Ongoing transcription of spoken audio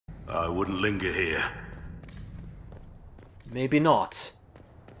I wouldn't linger here. Maybe not.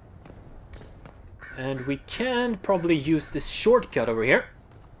 And we can probably use this shortcut over here.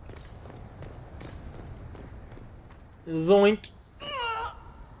 Zoink.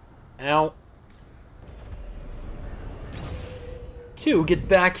 Ow. To get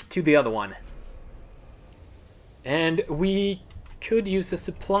back to the other one. And we could use the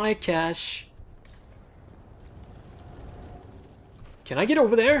supply cache. Can I get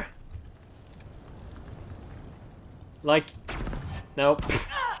over there? Like, nope.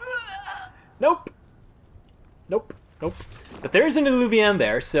 Nope. Nope. Nope. But there's an eluvian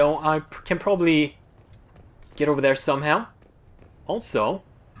there, so I can probably get over there somehow. Also,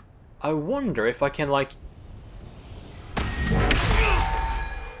 I wonder if I can, like...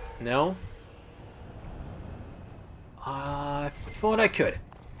 No? I thought I could.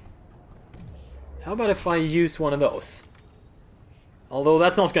 How about if I use one of those? Although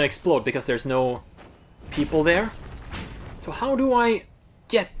that's not going to explode because there's no people there. So how do I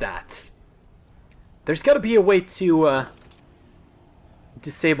get that? There's got to be a way to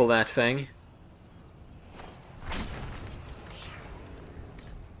disable that thing.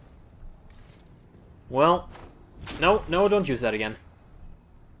 Well, no, don't use that again.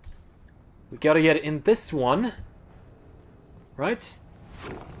 We got to get in this one. Right?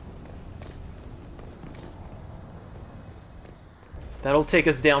 That'll take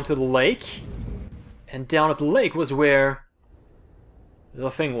us down to the lake. And down at the lake was where the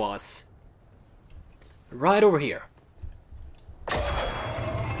thing was. Right over here.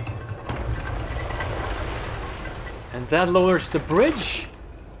 And that lowers the bridge,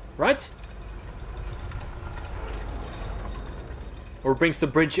 right? Or brings the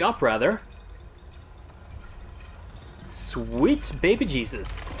bridge up, rather. Sweet baby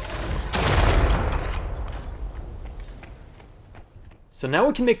Jesus. So now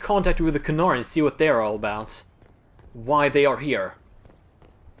we can make contact with the Qunari and see what they're all about. Why they are here.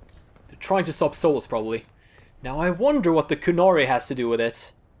 They're trying to stop Solas, probably. Now I wonder what the Qunari has to do with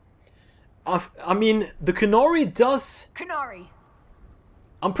it. I mean, the Qunari does... Qunari.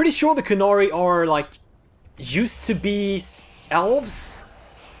 I'm pretty sure the Qunari are, like, used to be elves.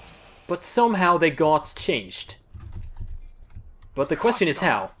 But somehow they got changed. But the question is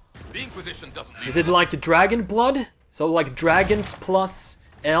how. The Inquisition doesn't Is it like dragon blood? So like dragons plus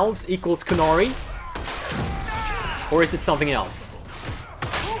elves equals Qunari? Or is it something else?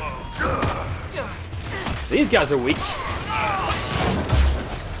 These guys are weak.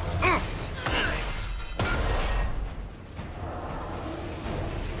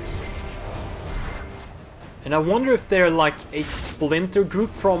 And I wonder if they're like a splinter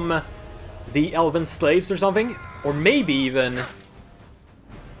group from the elven slaves or something? Or maybe even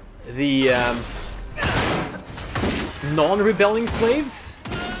the non-rebelling slaves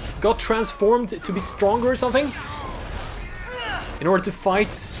got transformed to be stronger or something in order to fight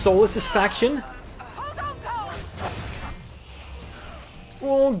Solas' faction.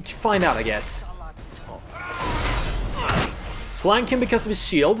 We'll find out, I guess. Flank him because of his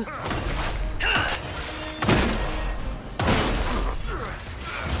shield.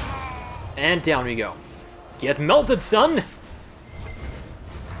 And down we go. Get melted, son!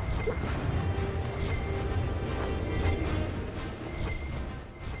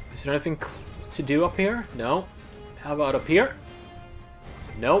 Is there anything to do up here? No. How about up here?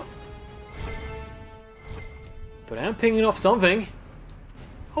 Nope. But I'm picking off something.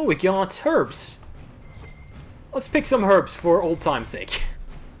 Oh, we got herbs. Let's pick some herbs for old time's sake.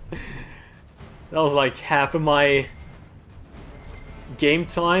 That was like half of my game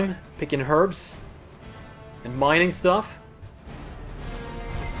time, picking herbs and mining stuff.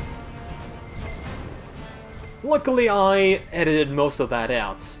 Luckily, I edited most of that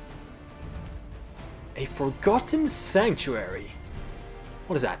out. A forgotten sanctuary.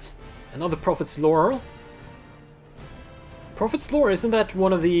 What is that? Another Prophet's Laurel? Prophet's Laurel, isn't that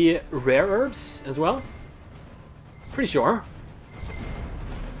one of the rare herbs as well? Pretty sure.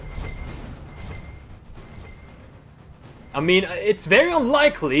 I mean, it's very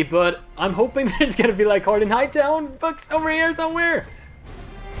unlikely, but I'm hoping there's gonna be like Hard in Hightown books over here somewhere.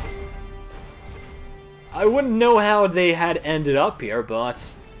 I wouldn't know how they had ended up here,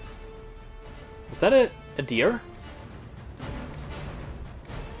 but... Is that a deer?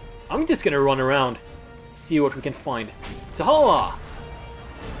 I'm just gonna run around, see what we can find. Tahala!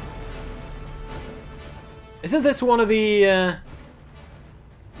 Isn't this one of the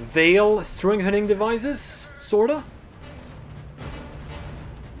Veil string hunting devices? Sorta?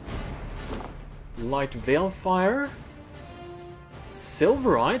 Light Veil Fire.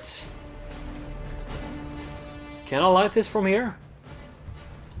 Silverite. Can I light this from here?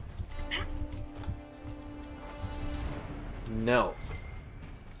 No.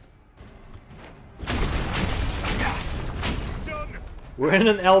 We're in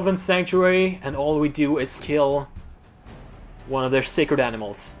an elven sanctuary, and all we do is kill one of their sacred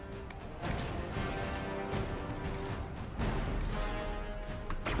animals.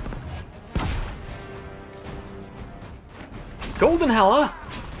 Golden Hella?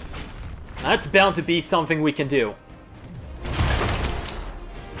 That's bound to be something we can do.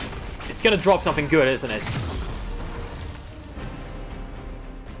 It's gonna drop something good, isn't it?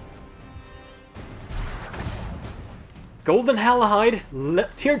 Golden Halahide,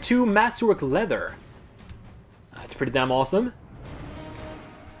 Tier 2 Masterwork Leather. That's pretty damn awesome.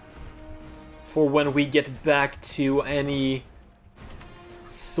 For when we get back to any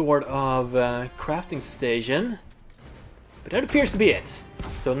sort of crafting station. But that appears to be it.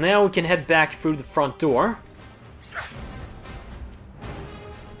 So now we can head back through the front door.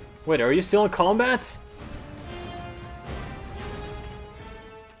 Wait, are you still in combat?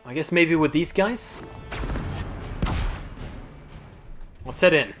 I guess maybe with these guys? Let's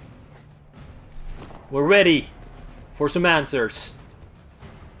head in. We're ready for some answers.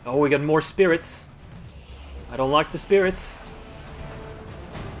 Oh, we got more spirits. I don't like the spirits.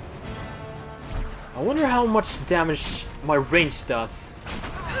 I wonder how much damage my range does.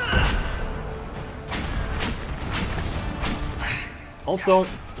 Also,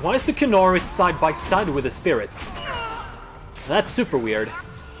 why is the Qunari side by side with the spirits? That's super weird.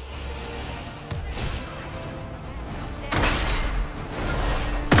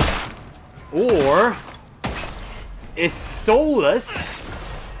 Or is Solas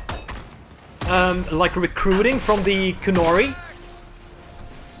like recruiting from the Qunari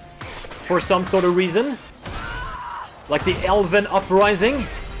for some sort of reason? Like the Elven Uprising?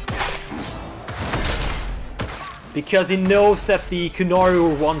 Because he knows that the Qunari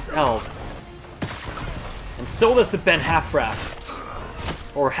were once elves. And Solas the Ben Halfrath.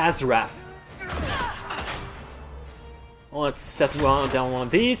 Or Hazrath. Let's set down one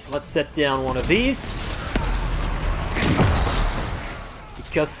of these. Let's set down one of these.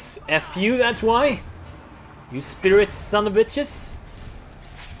 Because F you, that's why. You spirit son of bitches.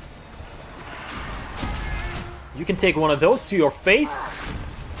 You can take one of those to your face.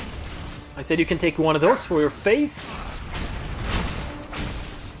 I said you can take one of those for your face.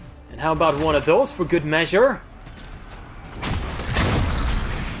 And how about one of those for good measure?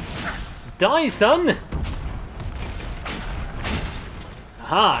 Die, son!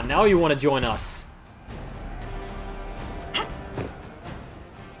 Aha, now you want to join us.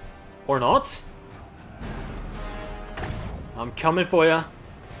 Or not. I'm coming for ya.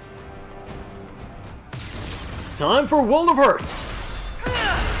 Time for World of Hurt.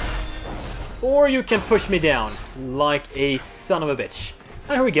 Or you can push me down like a son of a bitch.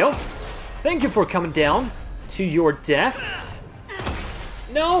 And here we go. Thank you for coming down to your death.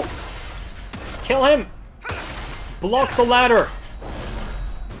 No! Kill him! Block the ladder!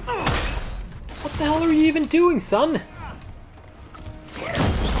 What the hell are you even doing, son?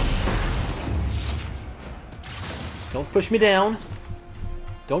 Don't push me down.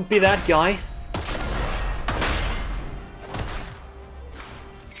 Don't be that guy.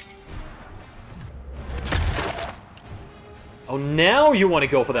 Oh, now you want to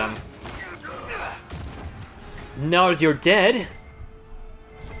go for them. Now that you're dead.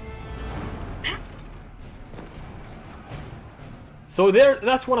 So there,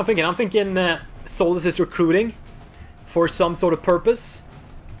 that's what I'm thinking. I'm thinking Solas is recruiting for some sort of purpose.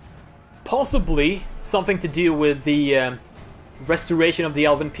 Possibly something to do with the restoration of the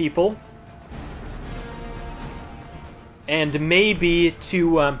Elven people. And maybe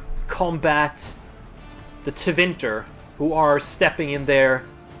to combat the Tevinter, who are stepping in their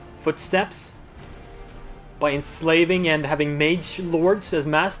footsteps by enslaving and having mage lords as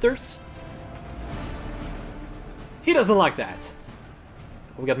masters. He doesn't like that.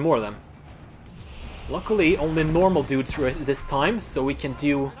 We got more of them. Luckily, only normal dudes this time, so we can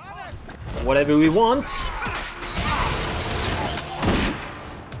do whatever we want.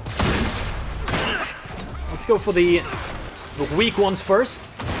 Let's go for the weak ones first.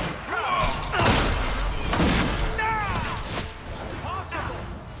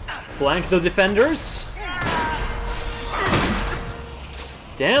 Flank the defenders.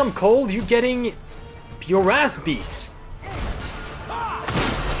 Damn, Cold, you're getting your ass beat.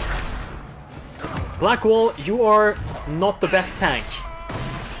 Blackwall, you are not the best tank.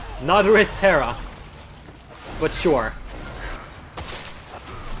 Neither is Herah. But sure.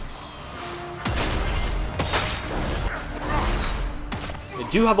 They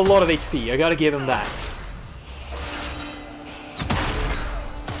do have a lot of HP, I gotta give him that.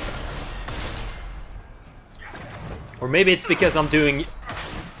 Or maybe it's because I'm doing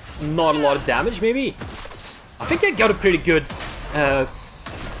not a lot of damage, maybe? I think I got a pretty good staff,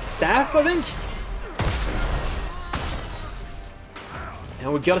 I think.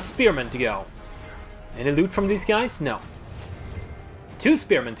 And we got a spearman to go. Any loot from these guys? No. 2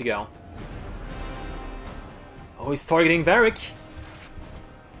 spearmen to go. Oh, he's targeting Varric.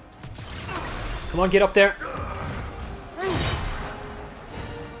 Come on, get up there.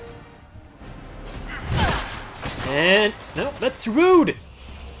 And... no, that's rude!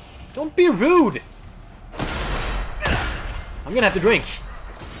 Don't be rude! I'm gonna have to drink.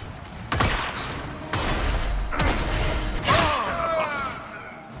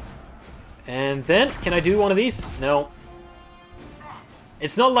 And then, can I do one of these? No.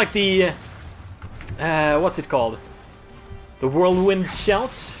 It's not like the... what's it called? The Whirlwind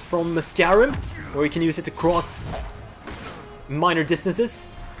Shouts from Skyrim, where you can use it to cross minor distances.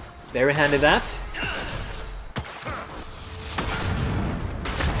 Very handy that.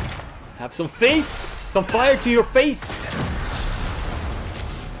 Have some face, some fire to your face.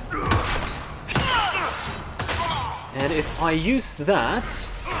 And if I use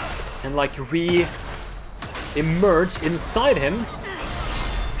that and like re-emerge inside him,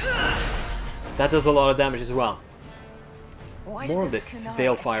 that does a lot of damage as well. More of this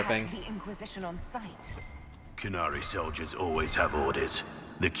veil fire thing. The Inquisition on sight? Qunari soldiers always have orders.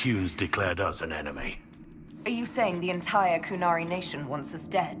 The Quns declared us an enemy. Are you saying the entire Qunari nation wants us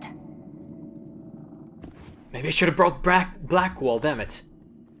dead? Maybe I should have brought Blackwall, damn it.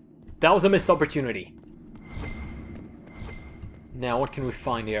 That was a missed opportunity. Now, what can we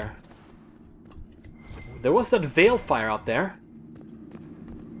find here? There was that veil fire out there.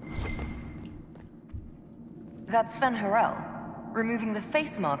 That's Fen'Harel, removing the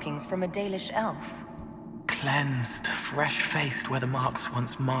face markings from a Dalish elf. Cleansed, fresh-faced where the marks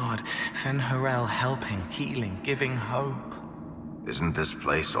once marred. Fen'Harel helping, healing, giving hope. Isn't this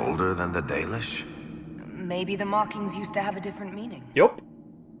place older than the Dalish? Maybe the markings used to have a different meaning. Yup.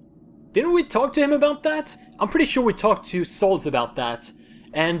 Didn't we talk to him about that? I'm pretty sure we talked to Solas about that.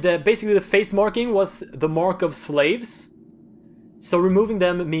 And basically the face marking was the mark of slaves. So removing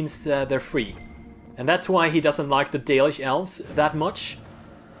them means they're free. And that's why he doesn't like the Dalish elves that much.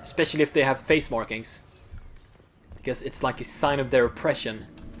 Especially if they have face markings. Because it's like a sign of their oppression.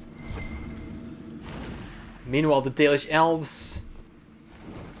 Meanwhile, the Dalish elves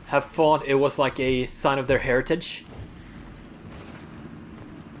have thought it was like a sign of their heritage.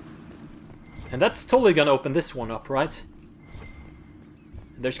 And that's totally gonna open this one up, right?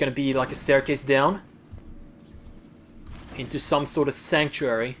 There's gonna be like a staircase down into some sort of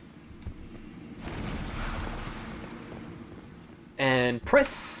sanctuary. And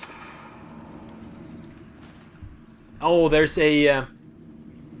press. Oh, there's a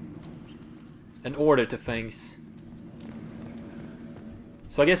an order to things.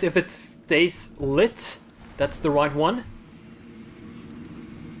 So I guess if it stays lit, that's the right one.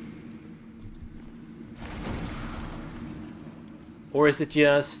 Or is it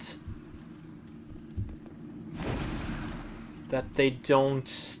just that they don't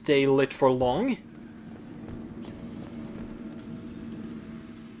stay lit for long?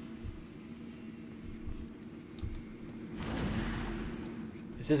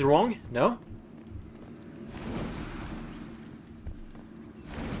 Is this wrong? No?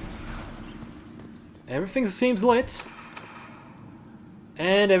 Everything seems lit.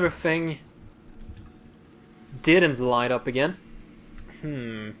 And everything didn't light up again.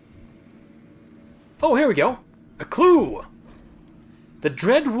 Oh, here we go. A clue! The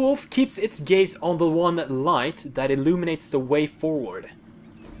Dread Wolf keeps its gaze on the one light that illuminates the way forward.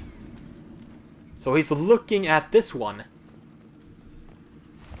 So he's looking at this one.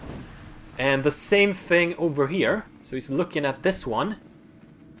 And the same thing over here. So he's looking at this one.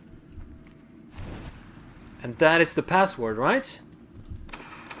 And that is the password, right?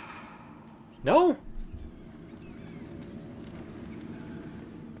 No?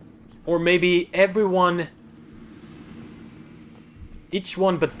 Or maybe everyone... each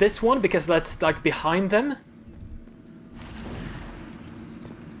one but this one, because that's like behind them?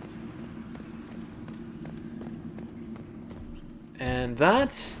 And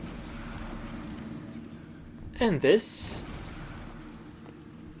that... and this...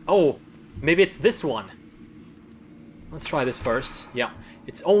 oh, maybe it's this one. Let's try this first. Yeah,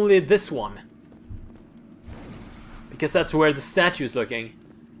 it's only this one. Because that's where the statue is looking.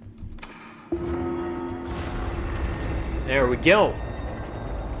 There we go.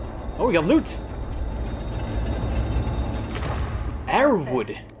 Oh, we got loot.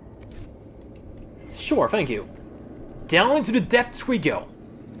 Arrowwood. Sure, thank you. Down into the depths we go.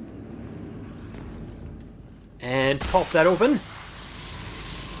 And pop that open.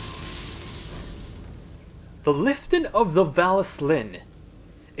 The Lifting of the Valus Lin.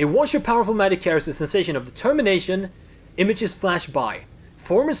 A once your powerful magic carries a sensation of determination. Images flash by.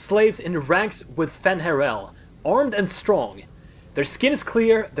 Former slaves in ranks with Fen'Harel, armed and strong. Their skin is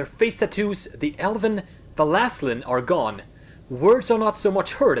clear, their face tattoos, the elven Valaslin are gone. Words are not so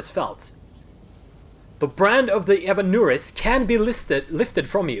much heard as felt. The brand of the Evanuris can be lifted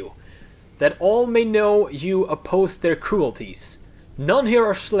from you, that all may know you oppose their cruelties. None here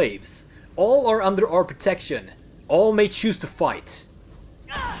are slaves. All are under our protection. All may choose to fight.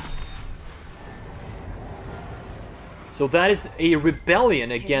 So that is a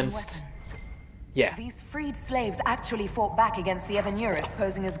rebellion against... Yeah. These freed slaves actually fought back against the Evanuris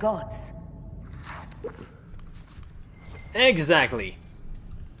posing as gods. Exactly.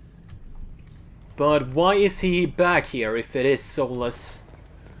 But why is he back here if it is Solas?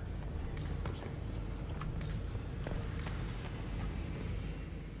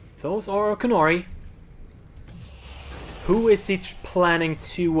 Those are Qunari. Who is he planning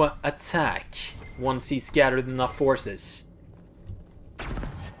to attack once he's gathered enough forces?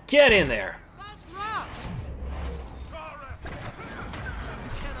 Get in there!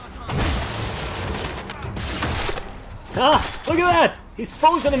 Ah! Look at that! He's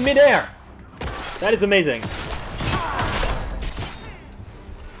frozen in midair! That is amazing.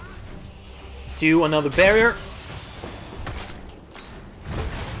 Do another barrier.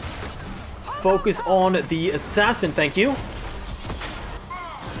 Focus on the assassin, thank you.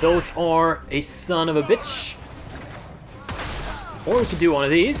 Those are a son of a bitch. Or we could do one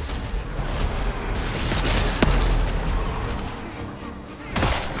of these.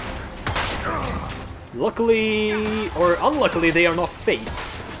 Luckily, or unluckily, they are not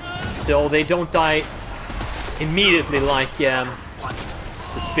fates. So they don't die immediately like the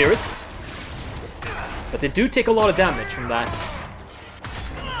spirits. But they do take a lot of damage from that.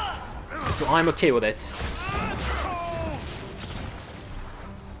 So I'm okay with it.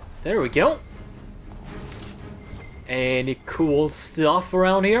 There we go. Any cool stuff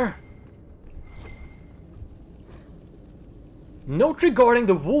around here? Note regarding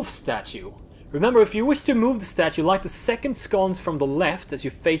the wolf statue. Remember, if you wish to move the statue, light the second sconce from the left as you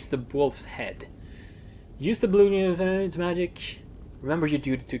face the wolf's head. Use the blue it's magic. Remember your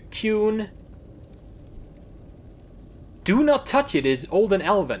duty to Qun. Do not touch it, it is old and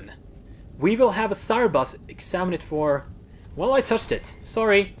elven. We will have a Cyrbus examine it for... Well, I touched it.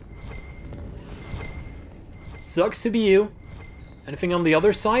 Sorry. Sucks to be you. Anything on the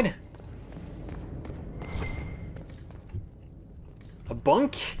other side? A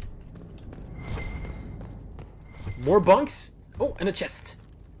bunk? More bunks? Oh, and a chest.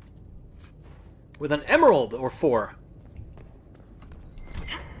 With an emerald or 4.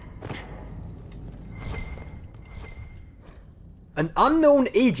 An unknown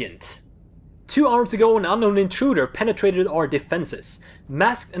agent. 2 hours ago, an unknown intruder penetrated our defenses.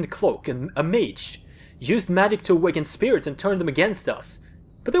 Masked and cloaked, and a mage. Used magic to awaken spirits and turn them against us.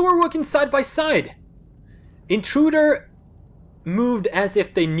 But they were working side by side. Intruder moved as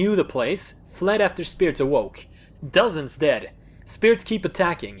if they knew the place. Fled after spirits awoke. Dozens dead. Spirits keep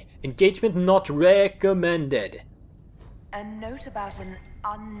attacking. Engagement not recommended. A note about an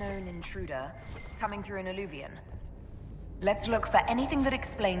unknown intruder coming through an eluvian. Let's look for anything that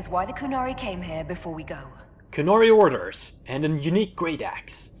explains why the Qunari came here before we go. Qunari orders and a unique great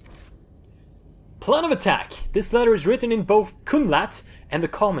axe. Plan of attack. This letter is written in both Kunlat and the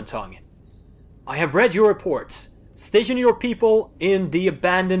common tongue. I have read your reports. Station your people in the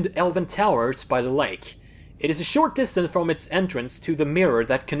abandoned elven towers by the lake. It is a short distance from its entrance to the mirror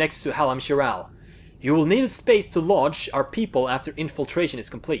that connects to Halam Shiral. You will need a space to lodge our people after infiltration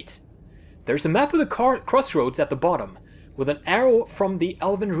is complete. There is a map of the crossroads at the bottom, with an arrow from the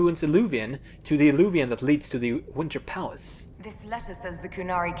Elven Ruins Eluvian to the Eluvian that leads to the Winter Palace. This letter says the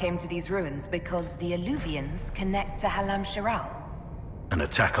Qunari came to these ruins because the eluvians connect to Halam Shiral. An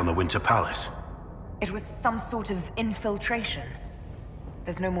attack on the Winter Palace? It was some sort of infiltration.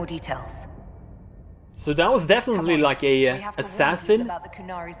 There's no more details. So that was definitely like a assassin about the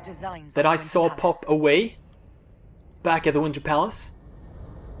Qunari's designs that on I the saw Winter pop Palace. away back at the Winter Palace.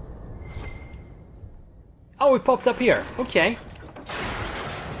 Oh, it popped up here. Okay.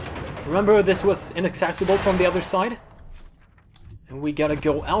 Remember, this was inaccessible from the other side? And we gotta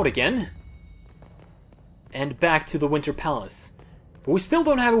go out again. And back to the Winter Palace. But we still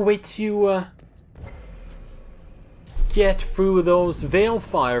don't have a way to get through those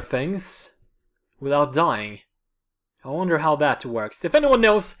Veilfire things without dying. I wonder how that works. If anyone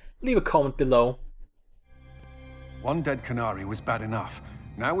knows, leave a comment below. One dead Qunari was bad enough,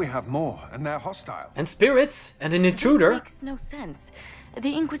 Now we have more, and they're hostile. And spirits, and an intruder. This makes no sense.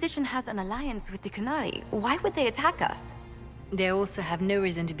 The Inquisition has an alliance with the Qunari. Why would they attack us? They also have no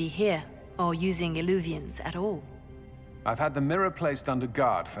reason to be here, or using eluvians at all. I've had the mirror placed under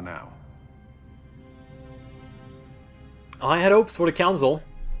guard for now. I had hopes for the Council.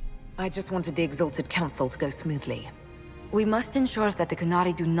 I just wanted the Exalted Council to go smoothly. We must ensure that the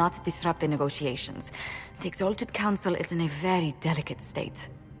Qunari do not disrupt the negotiations. The Exalted Council is in a very delicate state.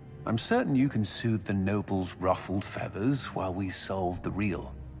 I'm certain you can soothe the nobles' ruffled feathers while we solve the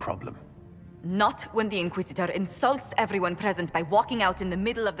real problem. Not when the Inquisitor insults everyone present by walking out in the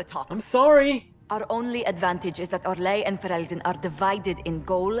middle of the talks. I'm sorry. Our only advantage is that Orlais and Ferelden are divided in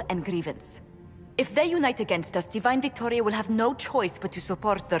goal and grievance. If they unite against us, Divine Victoria will have no choice but to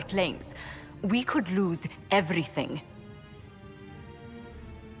support their claims. We could lose everything.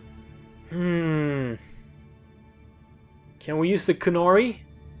 Can we use the Qunari?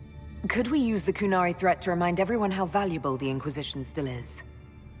 Could we use the Qunari threat to remind everyone how valuable the Inquisition still is?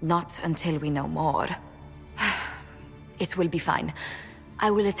 Not until we know more. It will be fine.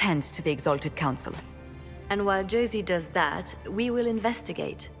 I will attend to the Exalted Council. And while Josie does that, we will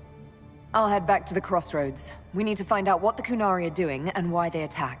investigate. I'll head back to the crossroads. We need to find out what the Qunari are doing and why they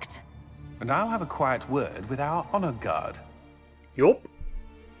attacked. And I'll have a quiet word with our honor guard. Yup.